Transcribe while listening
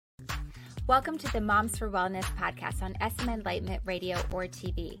Welcome to the Moms for Wellness podcast on SM Enlightenment Radio or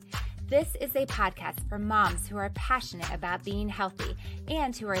TV. This is a podcast for moms who are passionate about being healthy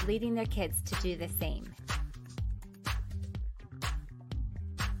and who are leading their kids to do the same.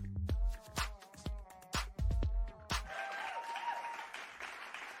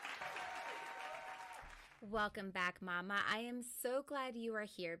 Welcome back, Mama. I am so glad you are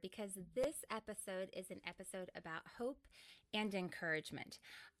here because this episode is an episode about hope and encouragement.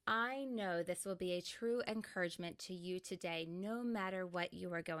 I know this will be a true encouragement to you today, no matter what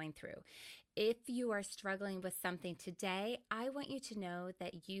you are going through. If you are struggling with something today, I want you to know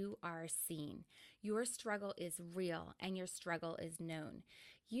that you are seen. Your struggle is real and your struggle is known.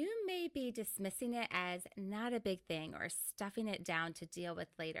 You may be dismissing it as not a big thing or stuffing it down to deal with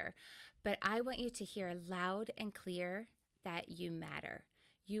later, but I want you to hear loud and clear that you matter.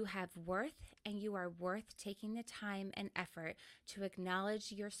 You have worth, and you are worth taking the time and effort to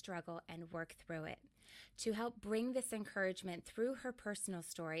acknowledge your struggle and work through it. To help bring this encouragement through her personal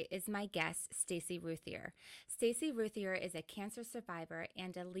story is my guest, Stacy Routhier. Stacy Routhier is a cancer survivor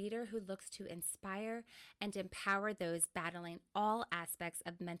and a leader who looks to inspire and empower those battling all aspects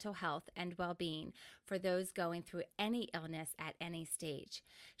of mental health and well-being for those going through any illness at any stage.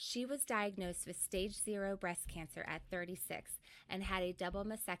 She was diagnosed with stage 0 breast cancer at 36 and had a double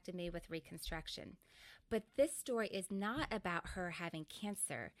mastectomy with reconstruction. But this story is not about her having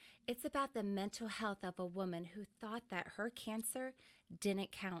cancer. It's about the mental health of a woman who thought that her cancer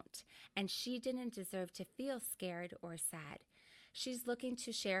didn't count and she didn't deserve to feel scared or sad. She's looking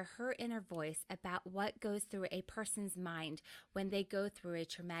to share her inner voice about what goes through a person's mind when they go through a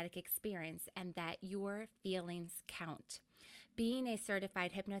traumatic experience and that your feelings count. Being a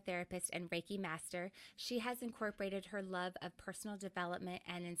certified hypnotherapist and Reiki master, she has incorporated her love of personal development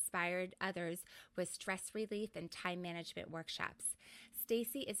and inspired others with stress relief and time management workshops.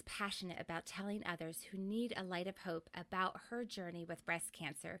 Stacy is passionate about telling others who need a light of hope about her journey with breast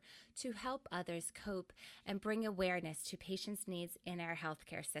cancer to help others cope and bring awareness to patients' needs in our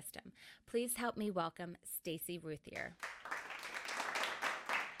healthcare system. Please help me welcome Stacy Routhier.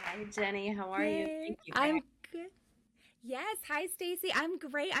 Hi, Jenny. How are you? Thank you. I'm good. Yes. Hi, Stacy. I'm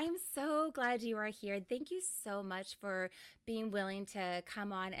great. I'm so glad you are here. Thank you so much for being willing to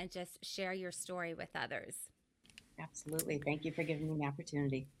come on and just share your story with others. Absolutely. Thank you for giving me the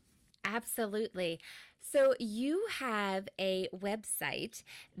opportunity. Absolutely. So you have a website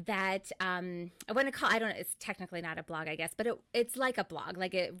that I want to call, I don't know, it's technically not a blog, I guess, but it's like a blog,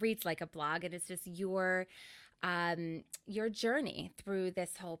 like it reads like a blog, and it's just your journey through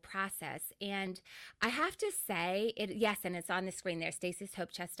this whole process. And I have to say, yes, and it's on the screen there,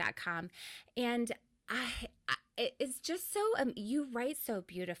 stacyshopechest.com. And it's just so, you write so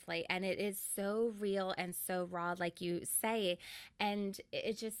beautifully, and it is so real and so raw, like you say. And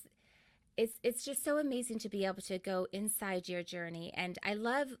it's just so amazing to be able to go inside your journey. And I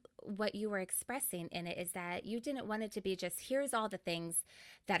love what you were expressing in it is that you didn't want it to be just, here's all the things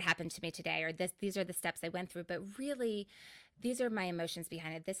that happened to me today, or these are the steps I went through, but really, these are my emotions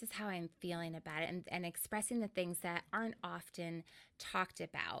behind it. This is how I'm feeling about it, and expressing the things that aren't often talked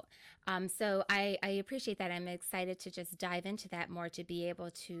about. So I appreciate that. I'm excited to just dive into that more, to be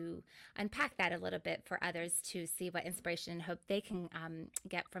able to unpack that a little bit for others to see what inspiration and hope they can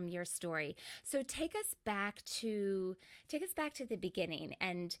get from your story. So take us back to the beginning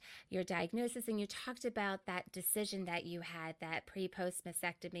and your diagnosis, and you talked about that decision that you had, that pre-post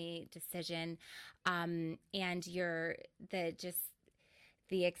mastectomy decision, and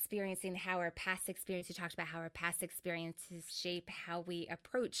the experiencing how our past experience, you talked about how our past experiences shape how we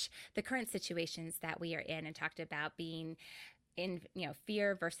approach the current situations that we are in, and talked about being in,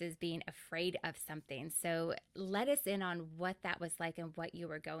 fear versus being afraid of something. So let us in on what that was like and what you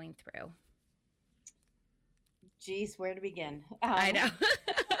were going through. Geez, where to begin? I know.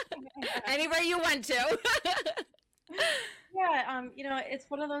 Anywhere you want to. Yeah, it's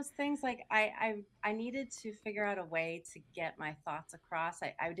one of those things, like I needed to figure out a way to get my thoughts across.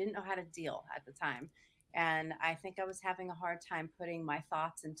 I didn't know how to deal at the time. And I think I was having a hard time putting my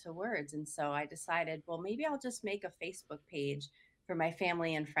thoughts into words. And so I decided, well, maybe I'll just make a Facebook page for my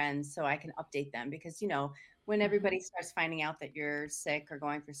family and friends so I can update them. Because, when everybody starts finding out that you're sick or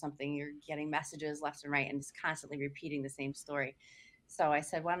going through something, you're getting messages left and right and just constantly repeating the same story. So I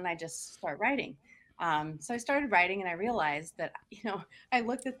said, why don't I just start writing? So I started writing, and I realized that, I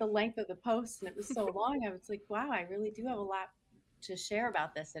looked at the length of the post and it was so long. I was like, wow, I really do have a lot to share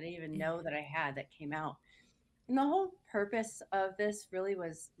about this that I didn't even know that I had that came out. And the whole purpose of this really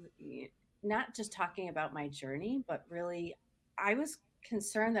was not just talking about my journey, but really I was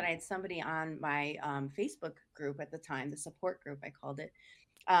concerned that I had somebody on my Facebook group at the time, the support group, I called it,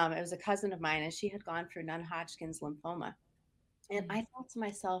 It was a cousin of mine, and she had gone through non-Hodgkin's lymphoma. And Mm, I thought to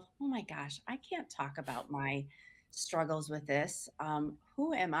myself, oh my gosh, I can't talk about my struggles with this.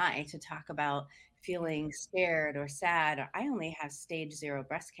 Who am I to talk about yeah. feeling scared or sad? I only have stage 0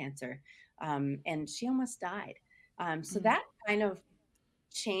 breast cancer. And she almost died. So Mm, that kind of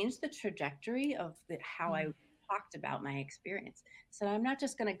changed the trajectory of how I mm, talked about my experience. So I'm not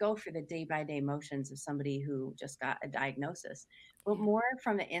just going to go for the day by day motions of somebody who just got a diagnosis, but yeah. more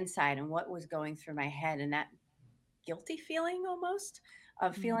from the inside and what was going through my head. And that guilty feeling almost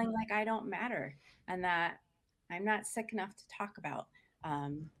of Mm. feeling like I don't matter and that I'm not sick enough to talk about.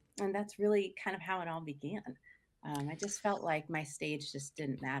 Um, and that's really kind of how it all began. I just felt like my stage just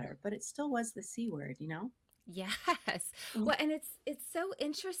didn't matter, but it still was the C word, you know? Yes. Well, and it's so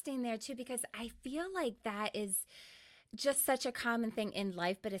interesting there too because I feel like that is just such a common thing in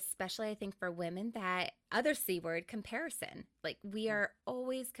life, but especially I think for women, that other C word, comparison. Like we are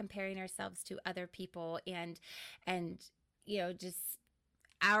always comparing ourselves to other people, and just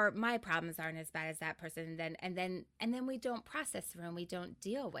our my problems aren't as bad as that person, and then we don't process through and we don't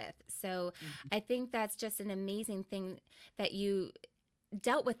deal with. So Mhm. I think that's just an amazing thing that you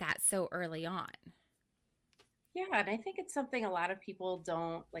dealt with that so early on. Yeah, and I think it's something a lot of people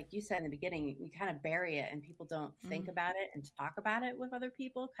don't, like you said in the beginning, you kind of bury it and people don't think Mm-hmm. about it and talk about it with other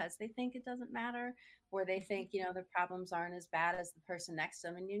people because they think it doesn't matter or they think, their problems aren't as bad as the person next to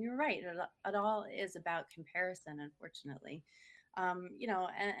them. And you're right, it all is about comparison, unfortunately. And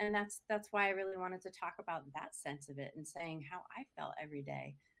that's why I really wanted to talk about that sense of it and saying how I felt every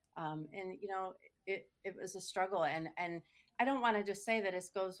day. And it was a struggle, and I don't want to just say that it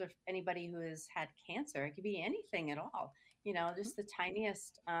goes with anybody who has had cancer. It could be anything at all. Just the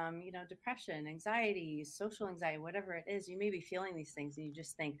tiniest, depression, anxiety, social anxiety, whatever it is. You may be feeling these things, and you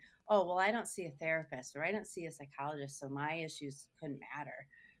just think, "Oh, well, I don't see a therapist or I don't see a psychologist, so my issues couldn't matter."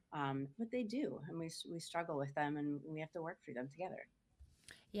 But they do, and we struggle with them, and we have to work through them together.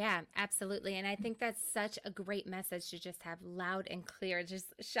 Yeah, absolutely. And I think that's such a great message to just have loud and clear.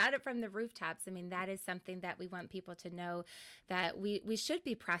 Just shout it from the rooftops. I mean, that is something that we want people to know that we should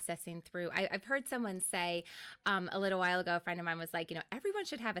be processing through. I've heard someone say a little while ago, a friend of mine was like, everyone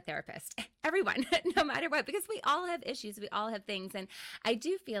should have a therapist. Everyone, no matter what, because we all have issues, we all have things. And I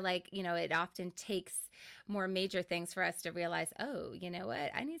do feel like, it often takes more major things for us to realize, oh, you know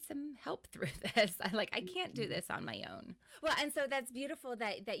what? I need some help through this. I can't do this on my own. Well, and so that's beautiful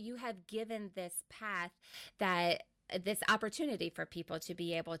that you have given this path, that this opportunity for people to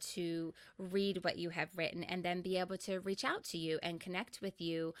be able to read what you have written and then be able to reach out to you and connect with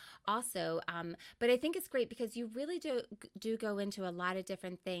you also. But I think it's great because you really do go into a lot of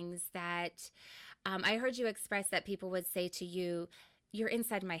different things that I heard you express that people would say to you, you're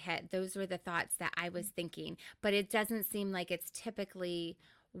inside my head. Those were the thoughts that I was thinking. But it doesn't seem like it's typically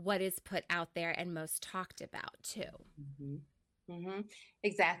what is put out there and most talked about, too. Mhm. Mhm.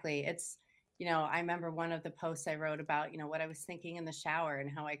 Exactly. I remember one of the posts I wrote about, what I was thinking in the shower and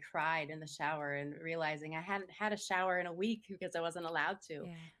how I cried in the shower and realizing I hadn't had a shower in a week because I wasn't allowed to,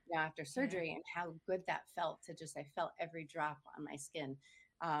 Yeah. after Yeah. surgery, and how good that felt to just, I felt every drop on my skin.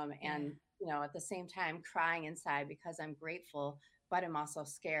 Yeah. At the same time, crying inside because I'm grateful, but I'm also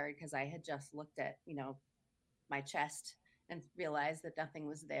scared because I had just looked at, my chest and realized that nothing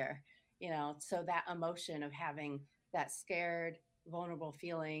was there. So that emotion of having that scared, vulnerable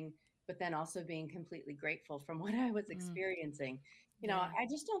feeling, but then also being completely grateful from what I was Mm, experiencing. yeah. I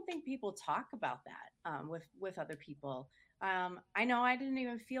just don't think people talk about that with other people. I know I didn't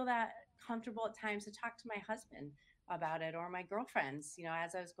even feel that comfortable at times to talk to my husband about it or my girlfriends,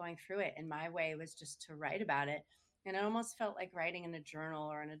 as I was going through it. And my way was just to write about it, and I almost felt like writing in a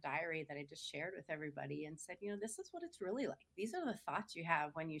journal or in a diary that I just shared with everybody and said, this is what it's really like. These are the thoughts you have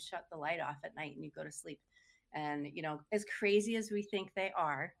when you shut the light off at night and you go to sleep. And, as crazy as we think they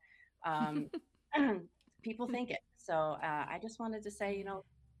are, um, people think it. So I just wanted to say, Yeah.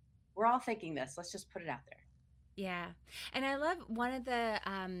 we're all thinking this. Let's just put it out there. Yeah. And I love one of the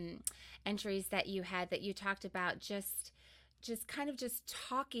entries that you had that you talked about just kind of just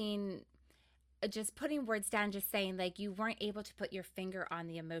talking, just putting words down, just saying like you weren't able to put your finger on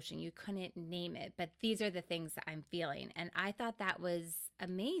the emotion. You couldn't name it, but these are the things that I'm feeling. And I thought that was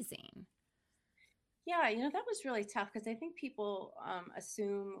amazing. Yeah, that was really tough because I think people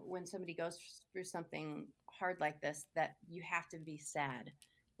assume when somebody goes through something hard like this that you have to be sad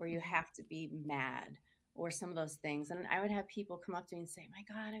or you Mhm. have to be mad or some of those things. And I would have people come up to me and say, "My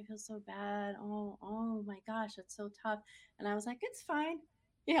God, I feel so bad. Oh my gosh, it's so tough." And I was like, "It's fine,"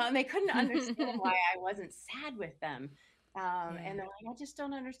 and they couldn't understand why I wasn't sad with them. Yeah. And they're like, "I just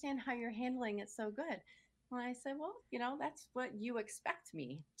don't understand how you're handling it so good." Well, I said, well, that's what you expect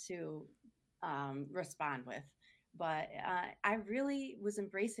me to respond with. But I really was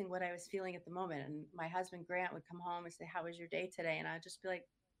embracing what I was feeling at the moment. And my husband, Grant, would come home and say, how was your day today? And I'd just be like,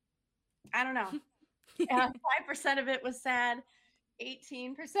 I don't know. 5% of it was sad,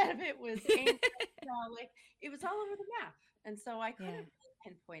 18% of it was anger. Like it was all over the map. And so I couldn't Yeah. really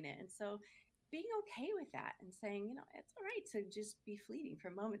pinpoint it. And so being okay with that and saying, it's all right to just be fleeting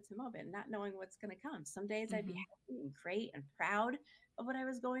from moment to moment, not knowing what's going to come. Some days I'd be Hmm. happy and great and proud of what I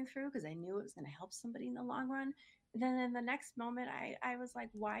was going through because I knew it was going to help somebody in the long run. And then in the next moment, I was like,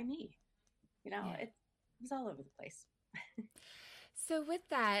 why me? Yeah. It was all over the place. So, with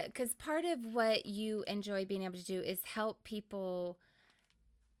that, because part of what you enjoy being able to do is help people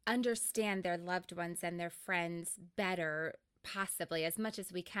understand their loved ones and their friends better, possibly as much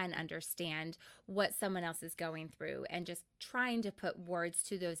as we can understand what someone else is going through, and just trying to put words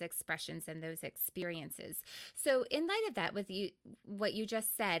to those expressions and those experiences. So, in light of that, with you, what you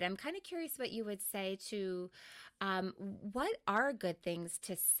just said, I'm kind of curious what you would say to what are good things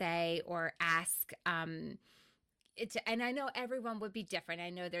to say or ask. And I know everyone would be different.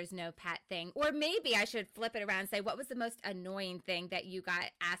 I know there's no pat thing. Or maybe I should flip it around and say, what was the most annoying thing that you got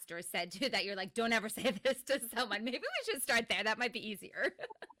asked or said to that you're like, don't ever say this to someone? Maybe we should start there. That might be easier.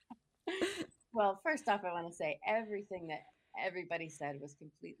 Well, first off, I want to say everything that everybody said was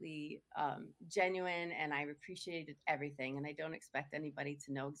completely genuine, and I appreciated everything. And I don't expect anybody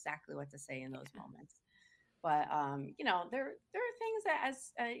to know exactly what to say in those moments. But there are things that,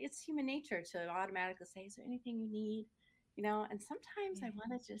 as it's human nature to automatically say, "Is there anything you need?" And sometimes Yeah. I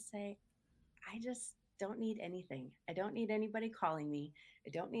want to just say, "I just don't need anything. I don't need anybody calling me. I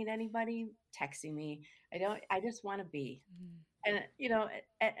don't need anybody texting me. I don't. I just want to be." Mm. And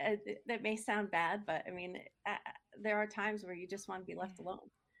that may sound bad, but I mean, there are times where you just want to be Yeah. left alone,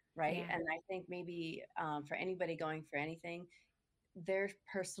 right? Yeah. And I think maybe for anybody going for anything, their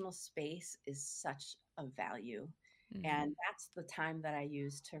personal space is such a value. Mm. And that's the time that I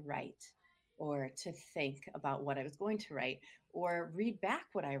use to write or to think about what I was going to write or read back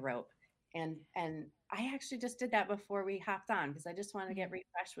what I wrote. And I actually just did that before we hopped on because I just want to get Mm.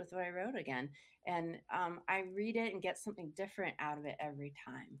 refreshed with what I wrote again. And I read it and get something different out of it every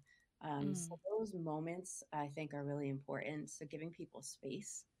time. So Mm. those moments I think are really important. So giving people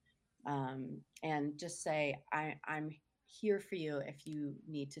space and just say I'm here for you if you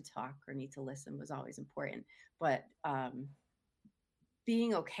need to talk or need to listen was always important. But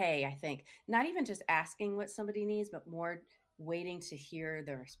being okay, I think, not even just asking what somebody needs, but more waiting to hear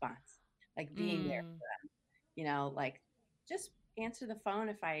the response, like being there Mm. for them, like just answer the phone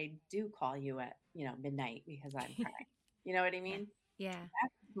if I do call you at midnight because I'm crying. You know what I Yeah. mean? Yeah.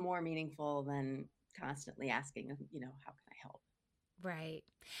 That's more meaningful than constantly asking, how can I help? Right.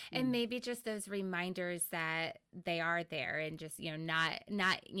 And Mm. maybe just those reminders that they are there, and just,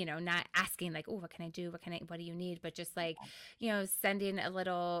 not asking like, oh, what can I do? What do you need? But just like, sending a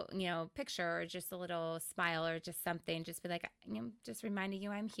little, picture, or just a little smile, or just something, just be like, just reminding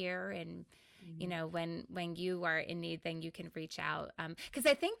you I'm here. And, Mhm. when you are in need, then you can reach out. Cause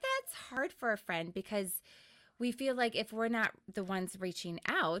I think that's hard for a friend, because we feel like if we're not the ones reaching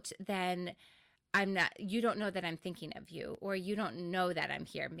out, then you don't know that I'm thinking of you, or you don't know that I'm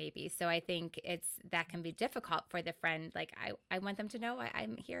here, maybe. So I think that can be difficult for the friend. Like, I want them to know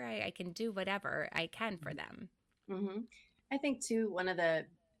I'm here. I can do whatever I can for them. Mhm. I think too, one of the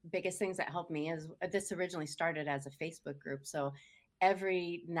biggest things that helped me is this originally started as a Facebook group. So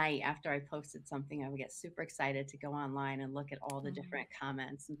every night after I posted something, I would get super excited to go online and look at all the Mm, different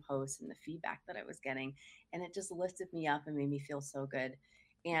comments and posts and the feedback that I was getting. And it just lifted me up and made me feel so good.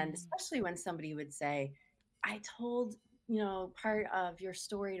 And mm, especially when somebody would say, I told, part of your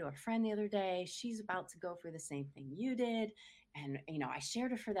story to a friend the other day. She's about to go through the same thing you did. And, I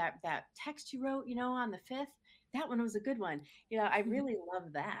shared her for that text you wrote, on the 5th. That one was a good one. I really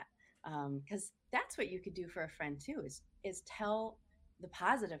love that because that's what you could do for a friend too. Is tell the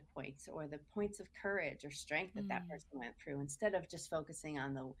positive points or the points of courage or strength that that mm. person went through instead of just focusing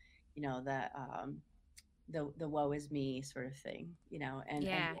on the woe is me sort of thing, and Yeah,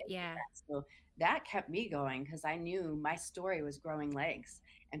 dealing with yeah. that. So that kept me going because I knew my story was growing legs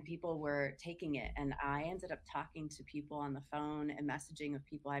and people were taking it. And I ended up talking to people on the phone and messaging with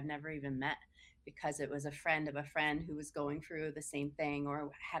people I've never even met because it was a friend of a friend who was going through the same thing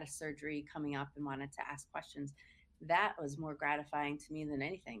or had a surgery coming up and wanted to ask questions. That was more gratifying to me than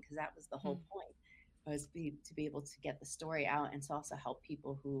anything because that was the whole Mm, point was to be able to get the story out and to also help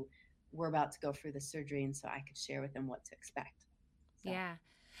people who were about to go through the surgery and so I could share with them what to expect. So yeah.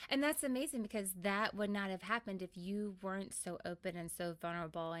 And that's amazing because that would not have happened if you weren't so open and so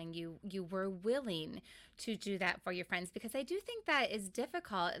vulnerable and you were willing to do that for your friends, because I do think that is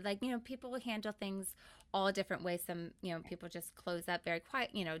difficult. Like, people handle things all different ways. Some, people just close up very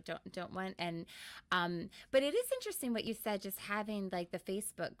quiet, don't want. And but it is interesting what you said, just having like the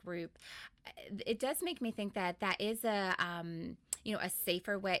Facebook group. It does make me think that that is a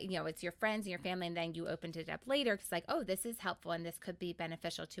safer way. It's your friends and your family, and then you opened it up later because, like, oh, this is helpful and this could be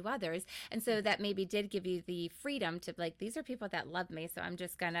beneficial to others. And so that maybe did give you the freedom to, like, these are people that love me, so I'm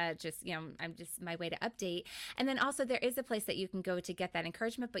just gonna I'm just my way to update. And then also there is a place that you can go to get that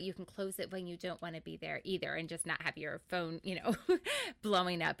encouragement, but you can close it when you don't want to be there either, and just not have your phone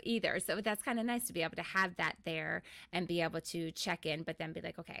blowing up either. So that's kind of nice to be able to have that there and be able to check in, but then be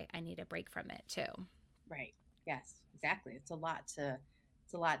like, okay, I need a break from it too. Right. Yes, exactly. It's a lot to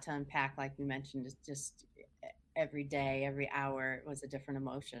unpack. Like we mentioned, it's just every day, every hour it was a different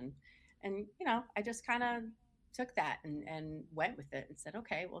emotion. And, I just kind of took that and went with it and said,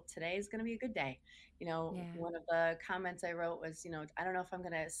 okay, well, today is going to be a good day. Yeah. One of the comments I wrote was, I don't know if I'm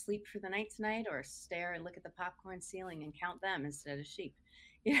going to sleep for the night tonight or stare and look at the popcorn ceiling and count them instead of sheep.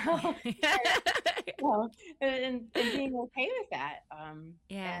 You know, well, and being okay with that,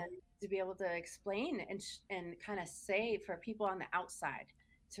 Yeah. and to be able to explain and kind of say for people on the outside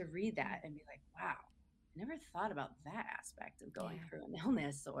to read that and be like, wow, I never thought about that aspect of going Yeah. through an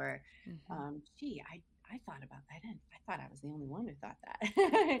illness, or, Hmm. gee, I thought about that, and I thought I was the only one who thought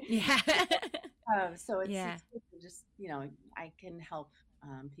that. Yeah. So Yeah. it's good to just, I can help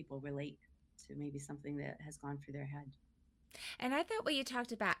people relate to maybe something that has gone through their head. And I thought what you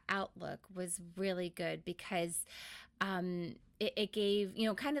talked about outlook was really good because it gave,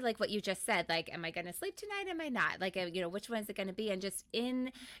 kind of like what you just said, like, am I going to sleep tonight? Am I not? Like, which one is it going to be? And just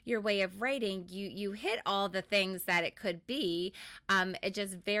in your way of writing, you hit all the things that it could be. It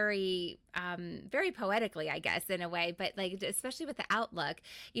just very poetically, I guess, in a way, but like, especially with the outlook,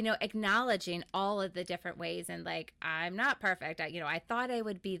 acknowledging all of the different ways, and like, I'm not perfect. I thought I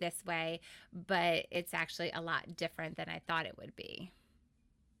would be this way, but it's actually a lot different than I thought it would be.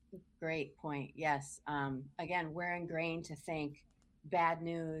 Great point. Yes. Again, we're ingrained to think bad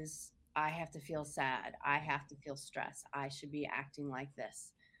news, I have to feel sad. I have to feel stress. I should be acting like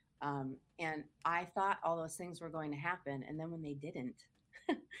this. And I thought all those things were going to happen. And then when they didn't,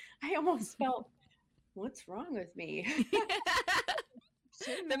 I almost felt, what's wrong with me?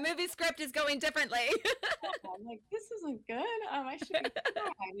 Shouldn't The movie script is going differently. I'm like, this isn't good. I should be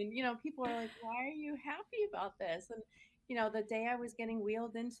sad. And, people are like, why are you happy about this? And, the day I was getting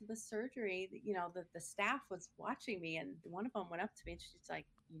wheeled into the surgery, the staff was watching me, and one of them went up to me and she's like,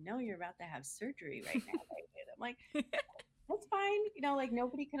 you're about to have surgery right now, right? And I'm like, that's fine. Like,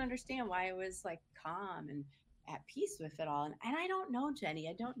 nobody can understand why I was like calm and at peace with it all. And I don't know, Jenny.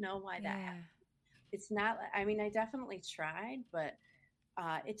 I don't know why that happened. Yeah. It's not, I mean, I definitely tried, but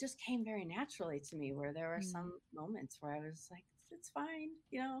it just came very naturally to me, where there were Mm. some moments where I was like, it's fine.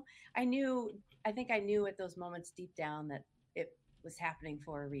 I knew, I think I knew at those moments deep down that it was happening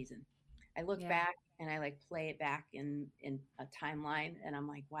for a reason. I look Yeah. back and I like play it back in a timeline, and I'm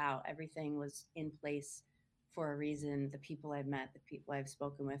like, wow, everything was in place for a reason. The people I've met, the people I've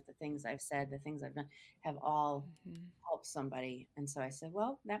spoken with, the things I've said, the things I've done have all Hmm. helped somebody. And so I said,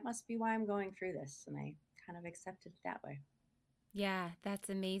 well, that must be why I'm going through this. And I kind of accepted it that way. Yeah, that's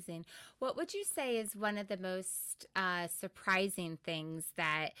amazing. What would you say is one of the most surprising things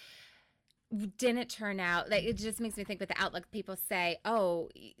that didn't turn out? Like, it just makes me think with the outlook, people say, oh,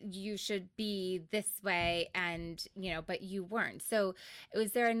 you should be this way, and but you weren't. So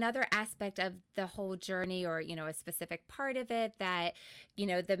was there another aspect of the whole journey, or a specific part of it that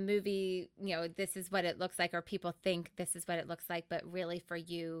the movie, this is what it looks like, or people think this is what it looks like, but really for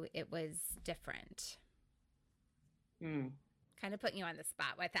you it was different? Hmm. Kind of putting you on the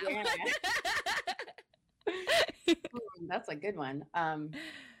spot with that Yeah. one. That's a good one.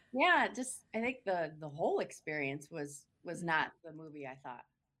 Yeah, just I think the whole experience was Mm. not the movie I thought.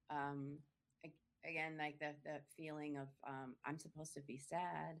 Again, like that feeling of I'm supposed to be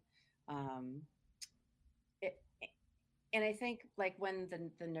sad. Um, it, and I think like when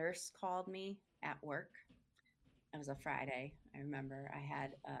the nurse called me at work, it was a Friday. I remember I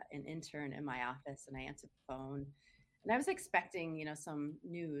had an intern in my office, and I answered the phone, and I was expecting, some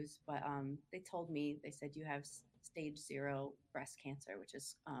news, but they told me, they said, you have stage 0 breast cancer, which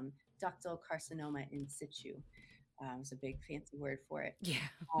is ductal carcinoma in situ. It's a big fancy word for it. Yeah.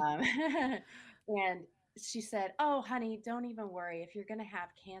 Um, and she said, oh, honey, don't even worry. If you're going to have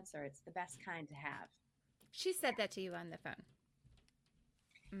cancer, it's the best kind to have. She said that to you on the phone.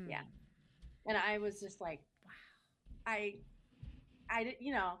 Yeah. Mm. And I was just like, Wow. I I did,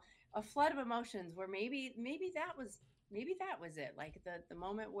 a flood of emotions where maybe that was it. Like the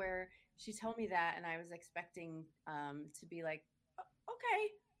moment where she told me that, and I was expecting to be like, okay,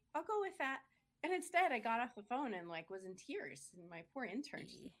 I'll go with that. And instead, I got off the phone and like was in tears. And my poor intern,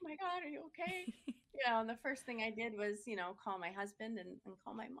 she's like, "Oh my God, are you okay?" And the first thing I did was, call my husband and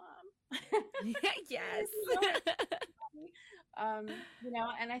call my mom. Yes.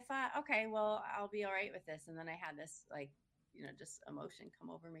 And I thought, okay, well, I'll be all right with this. And then I had this like, just emotion come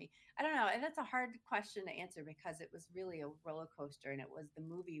over me. I don't know. And that's a hard question to answer because it was really a roller coaster, and the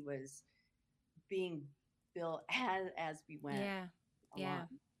movie was being built as we went Yeah. along. Yeah.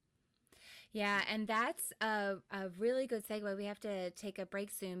 Yeah, and that's a really good segue. We have to take a break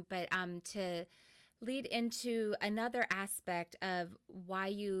soon, but to lead into another aspect of why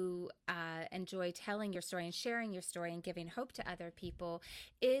you enjoy telling your story and sharing your story and giving hope to other people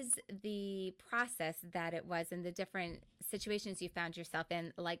is the process that it was and the different situations you found yourself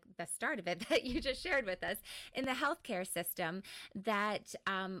in, like the start of it that you just shared with us in the healthcare system, that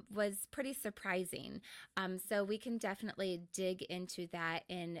was pretty surprising. So we can definitely dig into that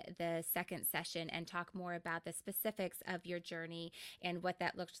in the second session and talk more about the specifics of your journey and what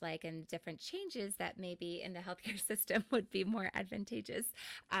that looked like and different changes that maybe in the healthcare system would be more advantageous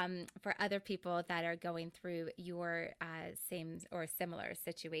for other people that are going through your same or similar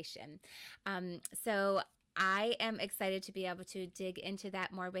situation. So I am excited to be able to dig into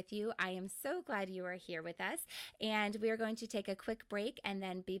that more with you. I am so glad you are here with us. And we are going to take a quick break and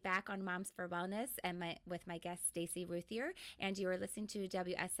then be back on Moms for Wellness and with my guest, Stacy Routhier. And you are listening to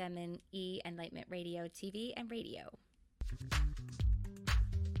WSME Enlightenment Radio, TV, and radio.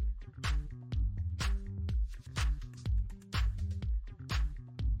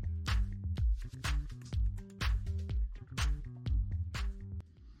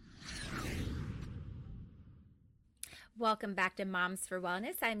 Welcome back to Moms for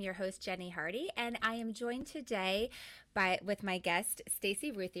Wellness. I'm your host, Jenny Hardy, and I am joined today with my guest,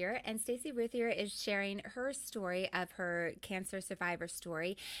 Stacy Routhier. And Stacy Routhier is sharing her story of her cancer survivor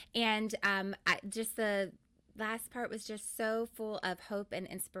story. And just the last part was just so full of hope and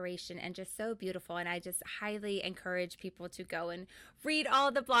inspiration and just so beautiful. And I just highly encourage people to go and read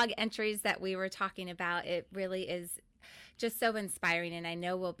all the blog entries that we were talking about. It really is just so inspiring, and I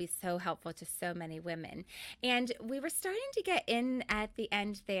know will be so helpful to so many women. And we were starting to get in at the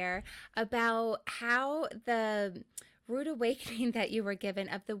end there about how the rude awakening that you were given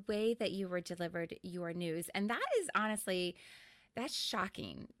of the way that you were delivered your news. And that is honestly, that's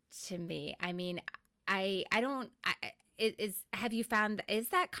shocking to me. I mean, I don't, have you found, is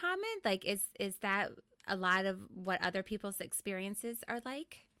that common? Like, is that a lot of what other people's experiences are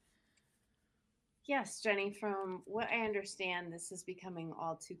like? Yes, Jenny, from what I understand, this is becoming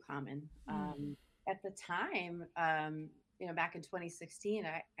all too common. Mm. At the time, back in 2016,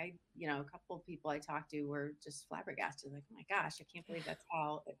 a couple of people I talked to were just flabbergasted, like, oh my gosh, I can't believe that's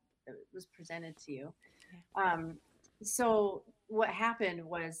how it was presented to you. Yeah. So what happened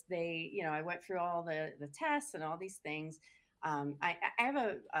was I went through all the tests and all these things. I have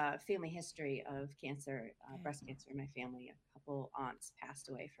a family history of cancer, breast cancer in my family. A couple aunts passed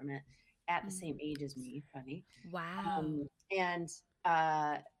away from it at the Mm. same age as me, funny. Wow. And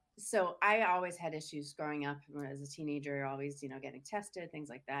uh, so I always had issues growing up as a teenager, always, getting tested, things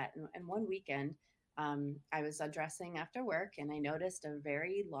like that. And one weekend, I was undressing after work and I noticed a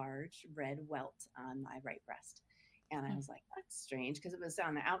very large red welt on my right breast. And I Mm. was like, that's strange because it was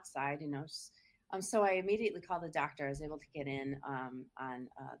on the outside, so I immediately called the doctor. I was able to get in on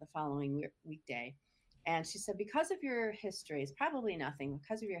the following weekday. And she said, because of your history, it's probably nothing.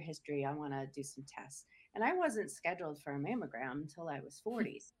 Because of your history, I want to do some tests. And I wasn't scheduled for a mammogram until I was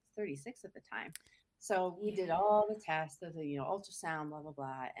 40, 36 at the time. So we did Yeah. all the tests, the ultrasound, blah, blah,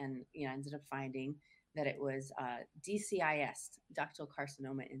 blah. And, ended up finding that it was DCIS, ductal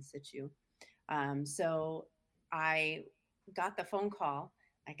carcinoma in situ. So I got the phone call,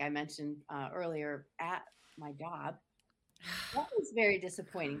 like I mentioned earlier, at my job. That was very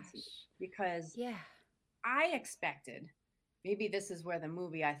disappointing to me Gosh. because Yeah. I expected, maybe this is where the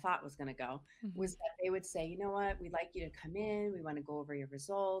movie I thought was going to go, Mm-hmm. was that they would say, you know what, we'd like you to come in, we want to go over your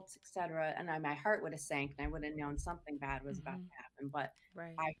results, etc. And my heart would have sank and I would have known something bad was about Mm-hmm. to happen. But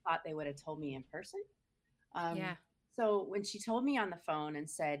Right. I thought they would have told me in person. Um, Yeah. so when she told me on the phone and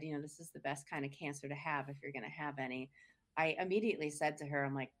said, this is the best kind of cancer to have if you're going to have any, I immediately said to her,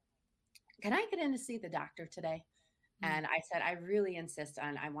 I'm like, can I get in to see the doctor today? Mm. And I said, I really insist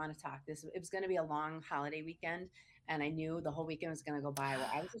on, I want to talk. It was going to be a long holiday weekend. And I knew the whole weekend was going to go by where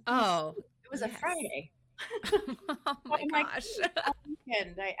I was just going to Oh, sleep. It was a yes. Friday. Oh So my I'm like, gosh. all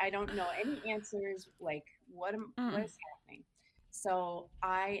weekend, I don't know any answers. Like, what Mm. is happening? So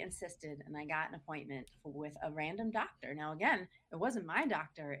I insisted and I got an appointment with a random doctor. Now, again, it wasn't my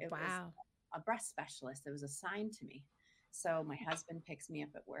doctor, it was Wow. a breast specialist that was assigned to me. So my husband picks me up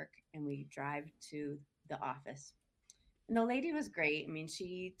at work and we drive to the office. And the lady was great. I mean,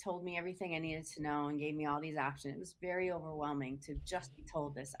 she told me everything I needed to know and gave me all these options. It was very overwhelming to just be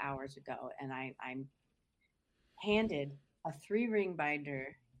told this hours ago. And I'm handed a 3 ring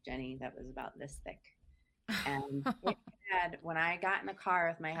binder, Jenny, that was about this thick. And it had, when I got in the car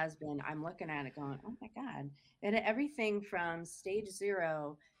with my husband, I'm looking at it going, oh my God. It had everything from stage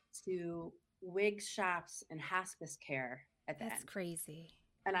 0 to wig shops and hospice care at the That's end. crazy.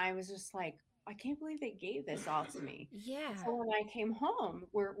 And I was just like, I can't believe they gave this all to me. And Yeah. so when I came home,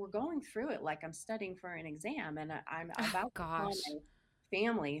 we're going through it like I'm studying for an exam, and I'm Oh about to call gosh. my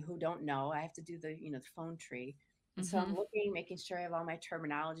family who don't know. I have to do the the phone tree, and so I'm Mm-hmm. looking, making sure I have all my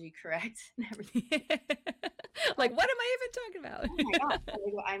terminology correct and everything. Like, what am I even talking Oh my about?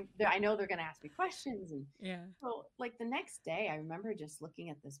 gosh! I know they're going to ask me questions, and Yeah. so like the next day, I remember just looking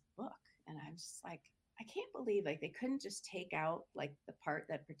at this book, and I was just like, I can't believe like they couldn't just take out like the part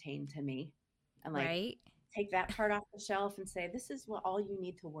that pertained to me, and like Right? take that part off the shelf and say, this is what all you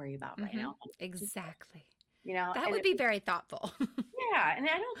need to worry about right Mm-hmm. now. Just Exactly. That and would it be was, very thoughtful. yeah, and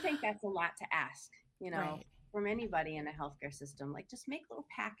I don't think that's a lot to ask, Right. from anybody in the healthcare system. Like just make little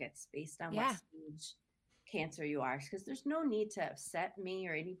packets based on what Yeah. stage cancer you are, because there's no need to upset me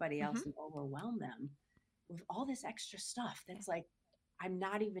or anybody Mm-hmm. else and overwhelm them with all this extra stuff Yeah. that's like I'm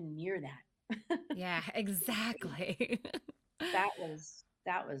not even near that. Yeah, exactly. That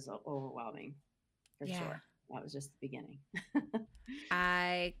was overwhelming for Yeah. sure. That was just the beginning.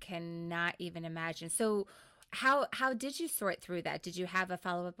 I cannot even imagine. So how did you sort through that? Did you have a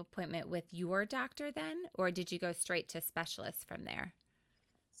follow-up appointment with your doctor then, or did you go straight to specialists from there?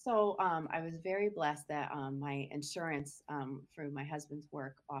 So I was very blessed that my insurance through my husband's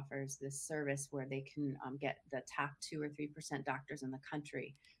work offers this service where they can get the top 2 or 3% doctors in the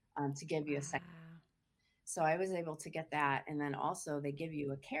country to give you a second. Wow. So I was able to get that, and then also they give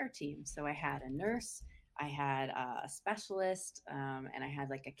you a care team. So I had a nurse, I had a specialist, and I had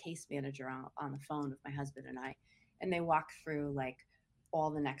like a case manager on the phone with my husband and I, and they walked through like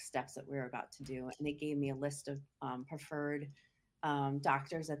all the next steps that we were about to do, and they gave me a list of preferred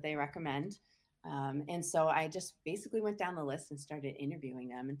doctors that they recommend. And so I just basically went down the list and started interviewing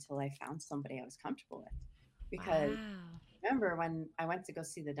them until I found somebody I was comfortable with. Because Wow. remember when I went to go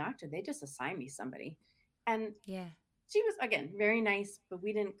see the doctor, they just assigned me somebody. And Yeah. she was, again, very nice, but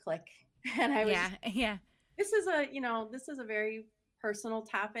we didn't click. And I was Yeah. just, Yeah. this is a very personal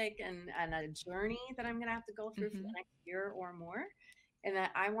topic and a journey that I'm going to have to go through for the Mhm. next year or more. And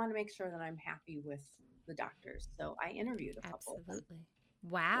that I want to make sure that I'm happy with the doctors. So I interviewed a couple of them. Absolutely. Yeah.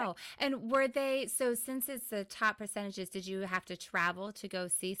 Wow. And were they, so since it's the top percentages, did you have to travel to go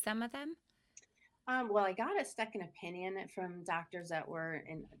see some of them? Well, I got a second opinion from doctors that were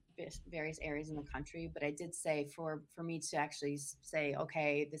in various areas in the country, but I did say for me to actually say,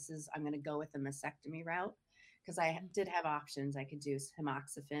 okay, I'm going to go with the mastectomy route because I did have options. I could do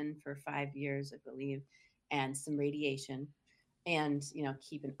tamoxifen for 5 years, I believe, and some radiation, and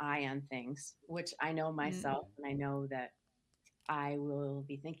keep an eye on things, which I know Mm, myself, and I know that I will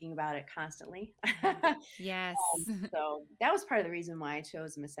be thinking about it constantly. yeah. Yes. So that was part of the reason why I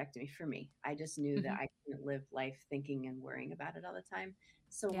chose a mastectomy for me. I just knew that Mhm. I couldn't live life thinking and worrying about it all the time.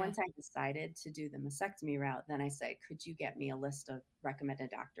 So Yeah. once I decided to do the mastectomy route, then I said, could you get me a list of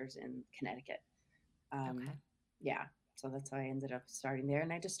recommended doctors in Connecticut? Um, Okay. yeah. So that's how I ended up starting there.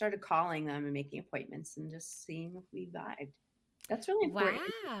 And I just started calling them and making appointments and just seeing if we vibed. That's really important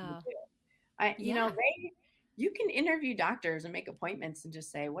to Wow. do. I, Yeah. you can interview doctors and make appointments and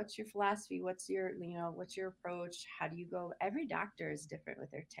just say, what's your philosophy? What's your approach? How do you go? Every doctor is different with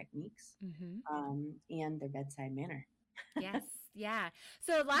their techniques Mhm. and their bedside manner. Yes. Yeah.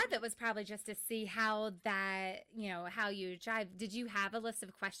 So a lot of it was probably just to see how that, how you drive. Did you have a list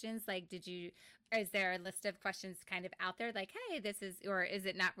of questions? Like, is there a list of questions kind of out there? Like, hey, or is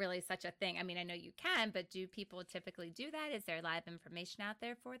it not really such a thing? I mean, I know you can, but do people typically do that? Is there a lot of information out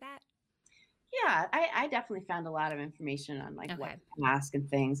there for that? Yeah, I definitely found a lot of information on like what Okay. to ask and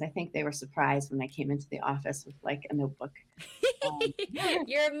things. I think they were surprised when I came into the office with like a notebook. Um,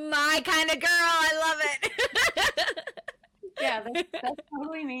 You're my kind of girl. I love yeah, that's it.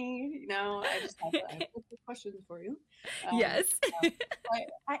 totally me. I have a questions for you. Um, Yes.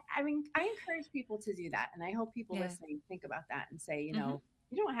 But I mean, I encourage people to do that. And I hope people Yeah. listening think about that and say, Hmm.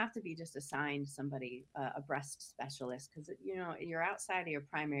 you don't have to be just assigned somebody, a breast specialist, because, you're outside of your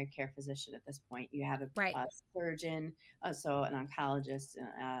primary care physician at this point. You have Right. a surgeon, so an oncologist,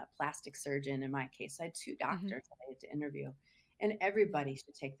 a plastic surgeon in my case. I had 2 Hmm. doctors that I had to interview. and everybody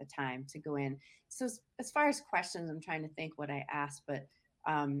should take the time to go in. So as far as questions, I'm trying to think what I asked, but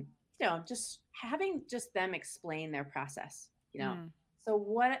um, just having just them explain their process, Mm. so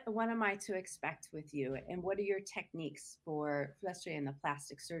what am I to expect with you, and what are your techniques for, especially in the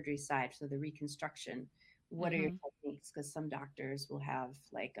plastic surgery side, so the reconstruction? What are your Mm-hmm. techniques? Because some doctors will have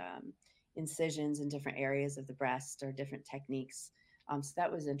like incisions in different areas of the breast or different techniques. So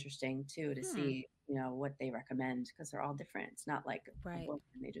that was interesting too to Hmm. see, what they recommend because they're all different. It's not like a Right. book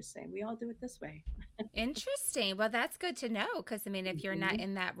and they just say we all do it this way. Interesting. Well, that's good to know because I mean, if you're not Mhm.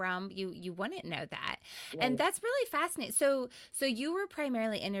 in that realm, you wouldn't know that, and Right. that's really fascinating. So you were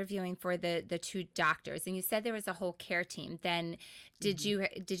primarily interviewing for the two doctors, and you said there was a whole care team. Then, Mhm.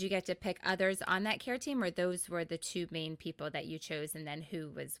 did you get to pick others on that care team, or those were the two main people that you chose, and then who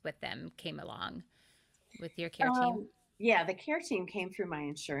was with them came along with your care team? Um, yeah, the care team came through my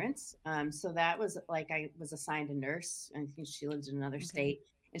insurance. So that was like I was assigned a nurse. I think she lives in another Okay. state,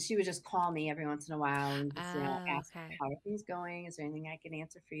 and she would just call me every once in a while and just Oh, ask okay. how are things going. Is there anything I can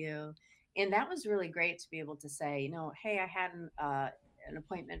answer for you? And that was really great to be able to say, hey, I had an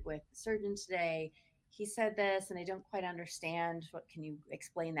appointment with the surgeon today. He said this, and I don't quite understand. What can you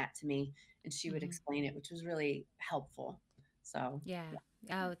explain that to me? And she would Hmm. explain it, which was really helpful. So. Yeah.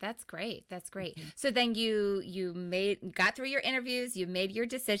 Oh, that's great. That's great. Yeah. So then you made got through your interviews, you made your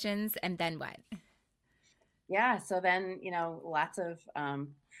decisions, and then what? Yeah, so then, lots of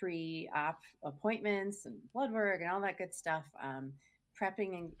pre-op appointments and blood work and all that good stuff,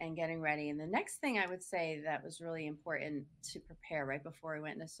 prepping and getting ready. And the next thing I would say that was really important to prepare right before I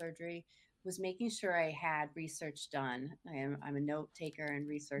went into surgery was making sure I had research done. I'm a note taker and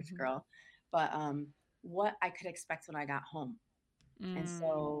research Hmm. girl, but what I could expect when I got home. And Mm.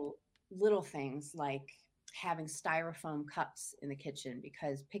 so little things like having styrofoam cups in the kitchen,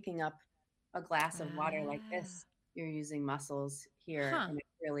 because picking up a glass of water like Ah. this, you're using muscles here Huh. and it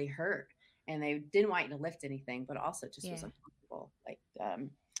really hurt. And they didn't want you to lift anything, but also it just was Yeah. uncomfortable.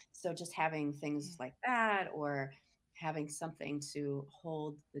 So just having Yeah. things like that, or having something to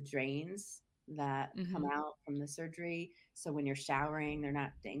hold the drains that come Hmm. out from the surgery. So when you're showering, they're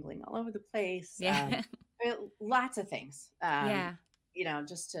not dangling all over the place. Yeah. Lots of things, Yeah.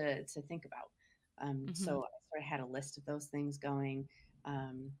 just to think about. So Hmm. I sort of had a list of those things going.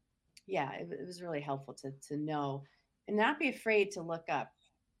 Um, yeah, it was really helpful to know and not be afraid to look up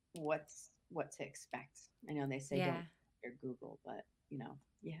what to expect. I know they say don't Yeah. or Google, but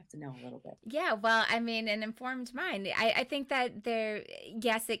you have to know a little bit. Yeah, well, I mean, an informed mind. I think that there,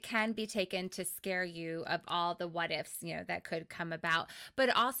 yes, it can be taken to scare you of all the what ifs, that could come about, but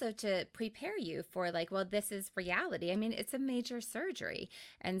also to prepare you for like, well, this is reality. I mean, it's a major surgery.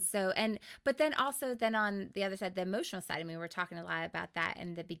 And so, but then also, then on the other side, the emotional side, I mean, we're talking a lot about that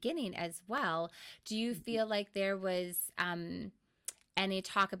in the beginning as well. Do you Mhm. feel like there was, any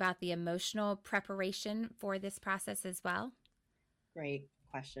talk about the emotional preparation for this process as well? Great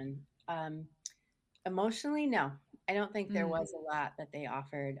question. Emotionally, no. I don't think there Mm, was a lot that they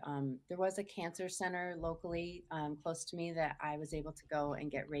offered. There was a cancer center locally close to me that I was able to go and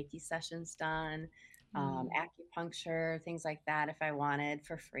get Reiki sessions done, mm, acupuncture, things like that if I wanted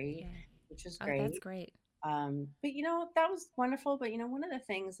for free, yeah. which was Oh, that's great. great. But that was wonderful. But one of the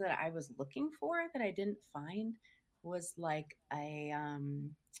things that I was looking for that I didn't find was like a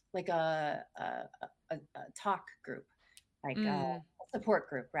talk group, like a Mm, support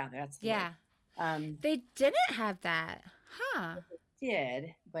group rather. That's the word. yeah. Um, They didn't have that. Huh.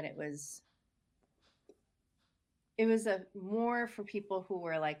 did, but it was a more for people who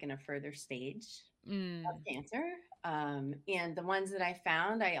were like in a further stage of Mm, cancer. And the ones that I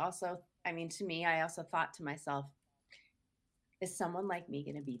found, I mean, to me, I also thought to myself, is someone like me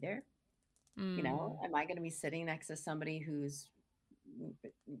going to be there? mm, Am I going to be sitting next to somebody who's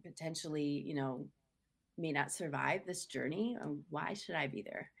potentially, may not survive this journey? Why should I be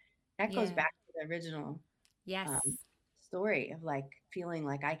there? That goes yeah. back to the original Yes. um, story of like feeling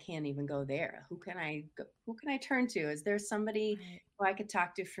like I can't even go there. Who can I turn to? Is there somebody Right. who I could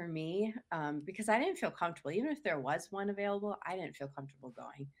talk to for me? Because I didn't feel comfortable, even if there was one available. I didn't feel comfortable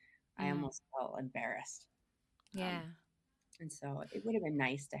going. I Mm, almost felt embarrassed, yeah. um, and so it would have been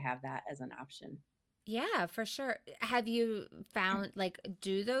nice to have that as an option. Yeah, for sure. Have you found, like,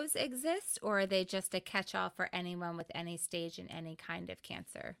 do those exist or are they just a catch all for anyone with any stage and any kind of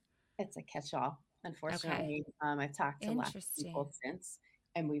cancer? It's a catch-all. Okay. Unfortunately, I've talked to lots of Interesting. people since,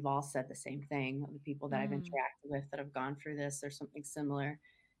 and we've all said the same thing. The people that I've Mm, interacted with that have gone through this or something similar,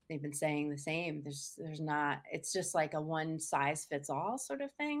 they've been saying the same. There's not. It's just like a one size fits all sort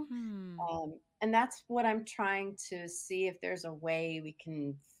of thing. hmm. And that's what I'm trying to see if there's a way we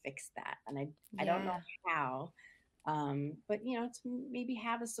can fix that. And I don't know Yeah. how, But to maybe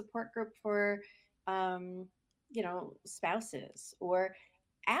have a support group for, um, spouses, or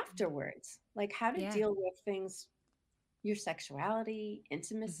afterwards, like how to Yeah. deal with things, your sexuality, Hmm.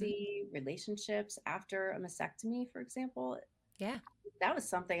 intimacy, relationships after a mastectomy, for example. Yeah. That was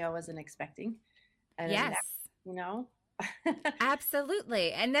something I wasn't expecting. And then that, Yes. you know,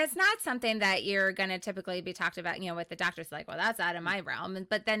 Absolutely. And that's not something that you're going to typically be talked about, with the doctors, like, well, that's out of my realm.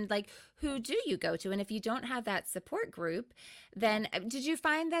 But then, like, who do you go to? And if you don't have that support group, yeah. then did you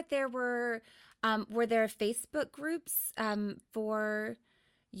find that were there Facebook groups for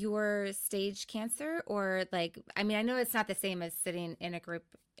your stage cancer? Or, like, I mean, I know it's not the same as sitting in a group,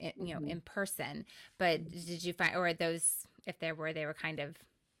 Mhm. in person, but Mhm. did you find, or those, if there were, they were kind of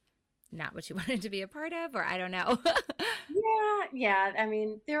not what you wanted to be a part of, or I don't know. Yeah, yeah. I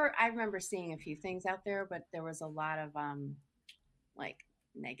mean, I remember seeing a few things out there, but there was a lot of like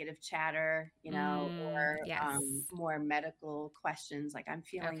negative chatter, or Yes. more medical questions, like I'm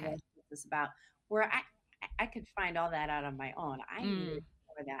feeling Okay. this, what's this about, where I could find all that out on my own. I needed Mm,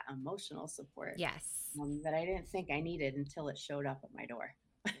 more of that emotional support, yes. that I didn't think I needed until it showed up at my door.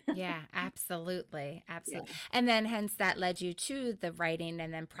 Yeah, absolutely. Yeah. Absolutely. And then hence that led you to the writing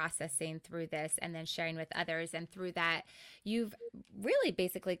and then processing through this and then sharing with others. And through that, you've really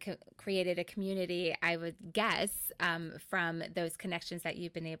basically created a community, I would guess, from those connections that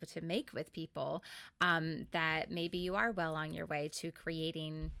you've been able to make with people, that maybe you are well on your way to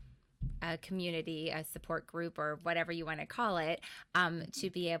creating a community, a support group, or whatever you want to call it, to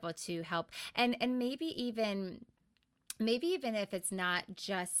be able to help. And maybe even if it's not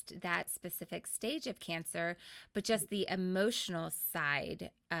just that specific stage of cancer, but just the emotional side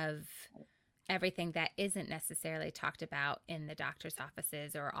of everything that isn't necessarily talked about in the doctor's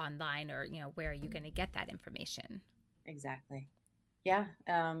offices or online, or where are you going to get that information? Exactly. Yeah,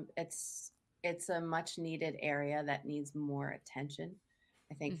 it's a much needed area that needs more attention.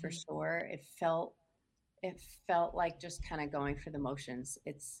 I think for Hmm. sure. It felt like just kind of going through the motions.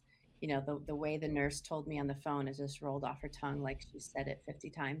 It's, the way the nurse told me on the phone, it just rolled off her tongue like she said it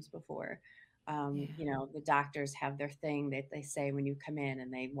 50 times before. Yeah. The doctors have their thing that they say when you come in,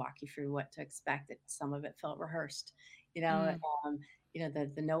 and they walk you through what to expect. Some of it felt rehearsed, you know, Mm, um,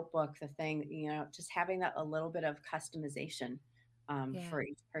 the notebook, the thing, just having that a little bit of customization, yeah. for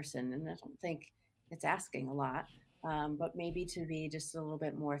each person. And I don't think it's asking a lot, but maybe to be just a little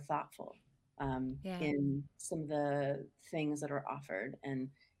bit more thoughtful, Yeah. in some of the things that are offered. And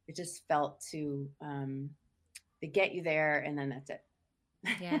it just felt to get you there, and then that's it.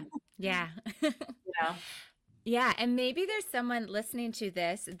 Yeah. Yeah. you know? Yeah, and maybe there's someone listening to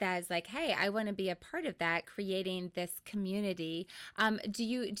this that's like, "Hey, I want to be a part of that, creating this community." Do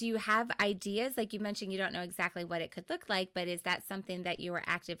you have ideas? Like you mentioned, you don't know exactly what it could look like, but is that something that you are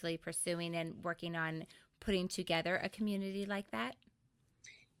actively pursuing and working on putting together a community like that?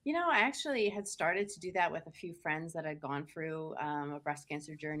 I actually had started to do that with a few friends that had gone through, a breast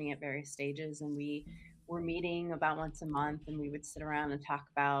cancer journey at various stages. And we were meeting about once a month, and we would sit around and talk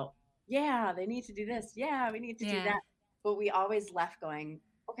about, yeah, they need to do this. Yeah, we need to do Yeah. that. But we always left going,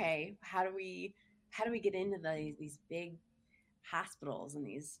 okay, how do we get into these big hospitals and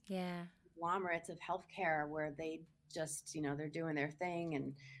these Yeah. conglomerates of healthcare, where they just, they're doing their thing.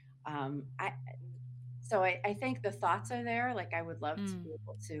 And I think the thoughts are there. Like, I would love to Mm. be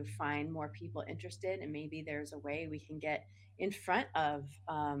able to find more people interested, and maybe there's a way we can get in front of,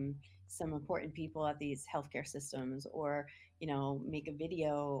 some important people at these healthcare systems, or make a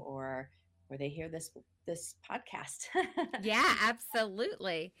video, or they hear this podcast. Yeah,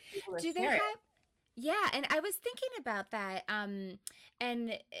 absolutely. People to Do they share it. have Yeah, and I was thinking about that.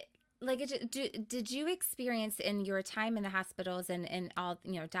 And like, did you experience in your time in the hospitals and all,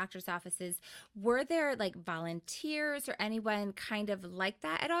 doctors' offices, were there like volunteers or anyone kind of like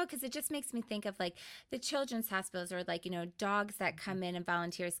that at all? Because it just makes me think of like the children's hospitals, or like, dogs that come in and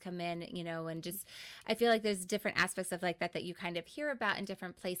volunteers come in, and just, I feel like there's different aspects of like that you kind of hear about in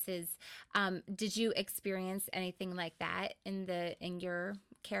different places. Did you experience anything like that in your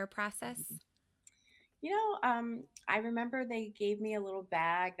care process? I remember they gave me a little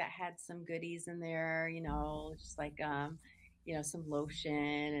bag that had some goodies in there, just like, some lotion,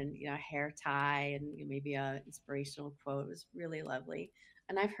 and, a hair tie, and maybe a inspirational quote. It was really lovely.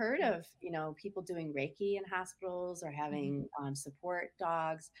 And I've heard of, people doing Reiki in hospitals, or Hmm. having, support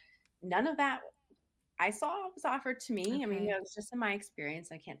dogs. None of that I saw was offered to me. I mean, Okay. it was just in my experience.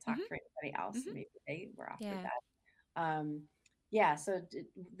 I can't talk Hmm. for anybody else. Hmm. Maybe they were offered Yeah. that. Yeah, so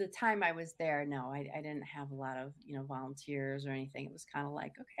the time I was there, no, I didn't have a lot of, volunteers or anything. It was kind of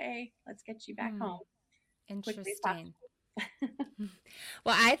like, okay, let's get you back home Hmm. quickly as possible. Interesting.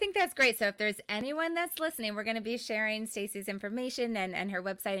 Well, I think that's great. So if there's anyone that's listening, we're going to be sharing Stacy's information and her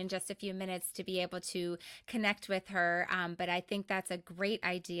website in just a few minutes to be able to connect with her. But I think that's a great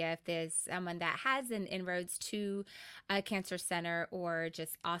idea if there's someone that has an inroads to a cancer center or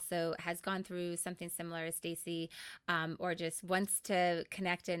just also has gone through something similar as Stacy, or just wants to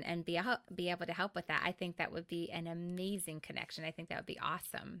connect and be able to help with that. I think that would be an amazing connection. I think that would be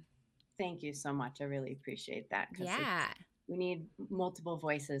awesome. Thank you so much. I really appreciate that because Yeah. we need multiple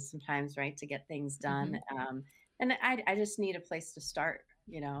voices sometimes, right, to get things done. Hmm. And I just need a place to start.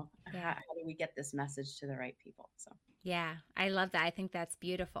 Yeah. How do we get this message to the right people? So Yeah, I love that. I think that's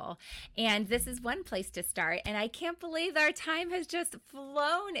beautiful. And this is one place to start. And I can't believe our time has just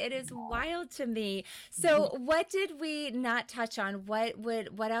flown. It is wild to me. So, what did we not touch on?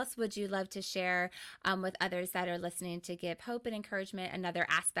 What else would you love to share with others that are listening to give hope and encouragement? Another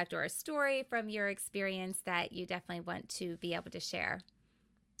aspect or a story from your experience that you definitely want to be able to share?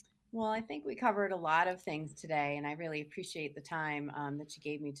 well, I think we covered a lot of things today, and I really appreciate the time that you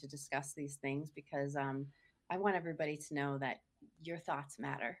gave me to discuss these things because I want everybody to know that your thoughts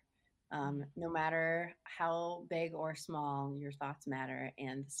matter. No matter how big or small, your thoughts matter.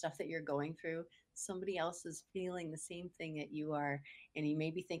 And the stuff that you're going through, somebody else is feeling the same thing that you are. And you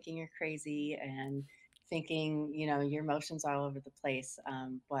may be thinking you're crazy and thinking, your emotions are all over the place.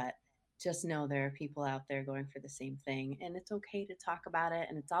 But just know there are people out there going for the same thing. And it's okay to talk about it.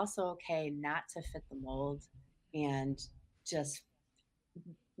 And it's also okay not to fit the mold and just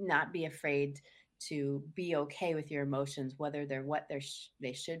not be afraid to be okay with your emotions, whether they're what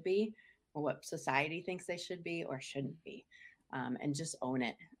they should be or what society thinks they should be or shouldn't be. And just own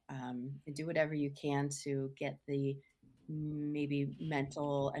it. And do whatever you can to get the maybe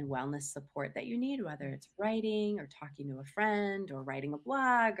mental and wellness support that you need, whether it's writing or talking to a friend or writing a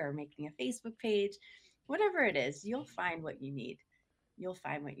blog or making a Facebook page, whatever it is, you'll find what you need. You'll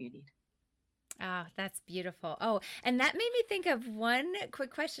find what you need. Oh, that's beautiful. Oh, and that made me think of one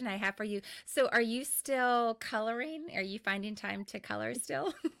quick question I have for you. So, are you still coloring? Are you finding time to color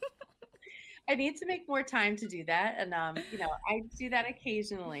still? I need to make more time to do that. And, I do that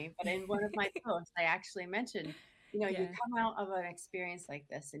occasionally. But in one of my posts, I actually mentioned, you Yeah. come out of an experience like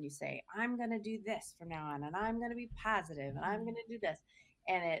this and you say, I'm going to do this from now on, and I'm going to be positive, and I'm going to do this.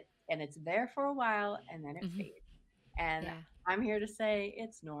 And it's there for a while and then it Hmm. fades. And Yeah. I'm here to say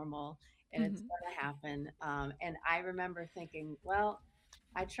it's normal and it's Hmm. going to happen. And I remember thinking, well,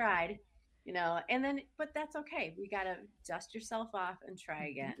 I tried, and then, but that's okay. We got to dust yourself off and try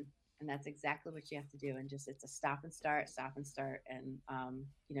Hmm. again. And that's exactly what you have to do. And just, it's a stop and start, stop and start. And,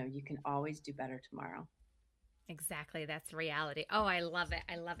 you can always do better tomorrow. Exactly. That's reality. Oh, I love it.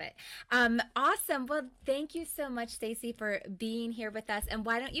 I love it. Awesome. Well, thank you so much, Stacy, for being here with us. And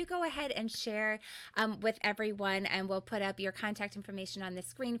why don't you go ahead and share with everyone, and we'll put up your contact information on the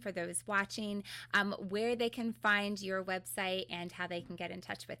screen for those watching, where they can find your website and how they can get in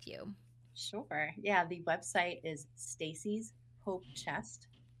touch with you. Sure. Yeah, the website is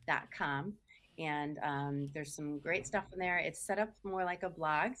stacyshopechest.com. And there's some great stuff in there. It's set up more like a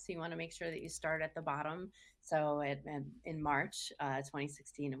blog. So you want to make sure that you start at the bottom. So in March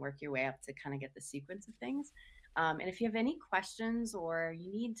 2016 and work your way up to kind of get the sequence of things. And if you have any questions or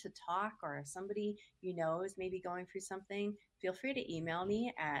you need to talk or if somebody you know is maybe going through something, feel free to email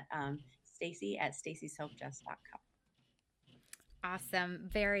me at stacy@stacyshopechest.com. Awesome.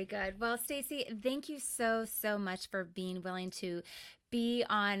 Very good. Well, Stacy, thank you so much for being willing to be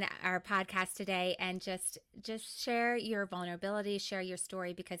on our podcast today and just share your vulnerability, share your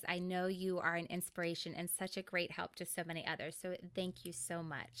story, because I know you are an inspiration and such a great help to so many others. So thank you so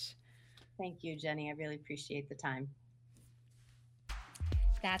much. Thank you, Jenny. I really appreciate the time.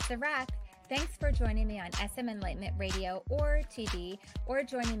 That's a wrap. Thanks for joining me on SM Enlightenment Radio or TV, or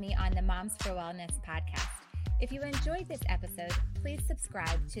joining me on the Moms for Wellness podcast. If you enjoyed this episode, please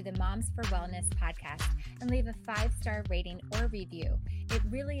subscribe to the Moms for Wellness podcast and leave a 5-star rating or review. It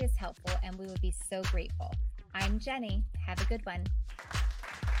really is helpful and we would be so grateful. I'm Jenny. Have a good one.